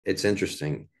It's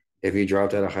interesting. If you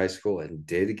dropped out of high school and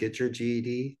did get your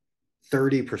GED,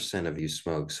 30% of you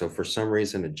smoke. So for some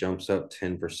reason, it jumps up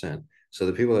 10%. So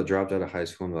the people that dropped out of high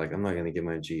school and they're like, I'm not going to get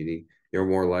my GED, you're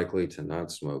more likely to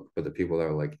not smoke. But the people that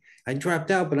are like, I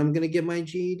dropped out, but I'm going to get my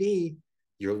GED,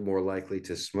 you're more likely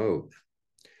to smoke.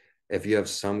 If you have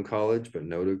some college but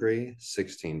no degree,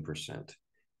 16%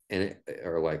 and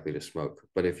are likely to smoke.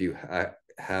 But if you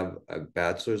have a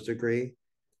bachelor's degree,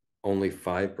 only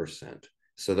 5%.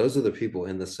 So those are the people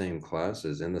in the same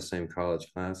classes, in the same college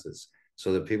classes.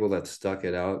 So the people that stuck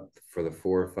it out for the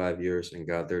 4 or 5 years and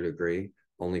got their degree,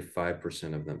 only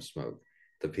 5% of them smoke.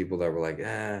 The people that were like,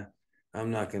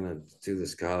 I'm not going to do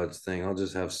this college thing. I'll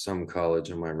just have some college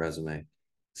in my resume.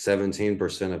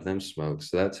 17% of them smoke.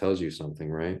 So that tells you something,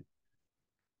 right?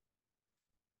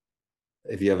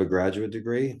 If you have a graduate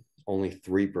degree, only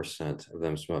 3% of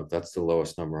them smoke. That's the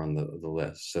lowest number on the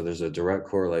list. So there's a direct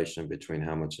correlation between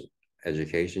how much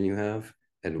education you have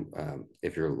and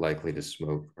if you're likely to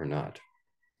smoke or not.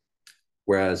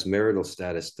 Whereas marital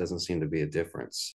status doesn't seem to be a difference.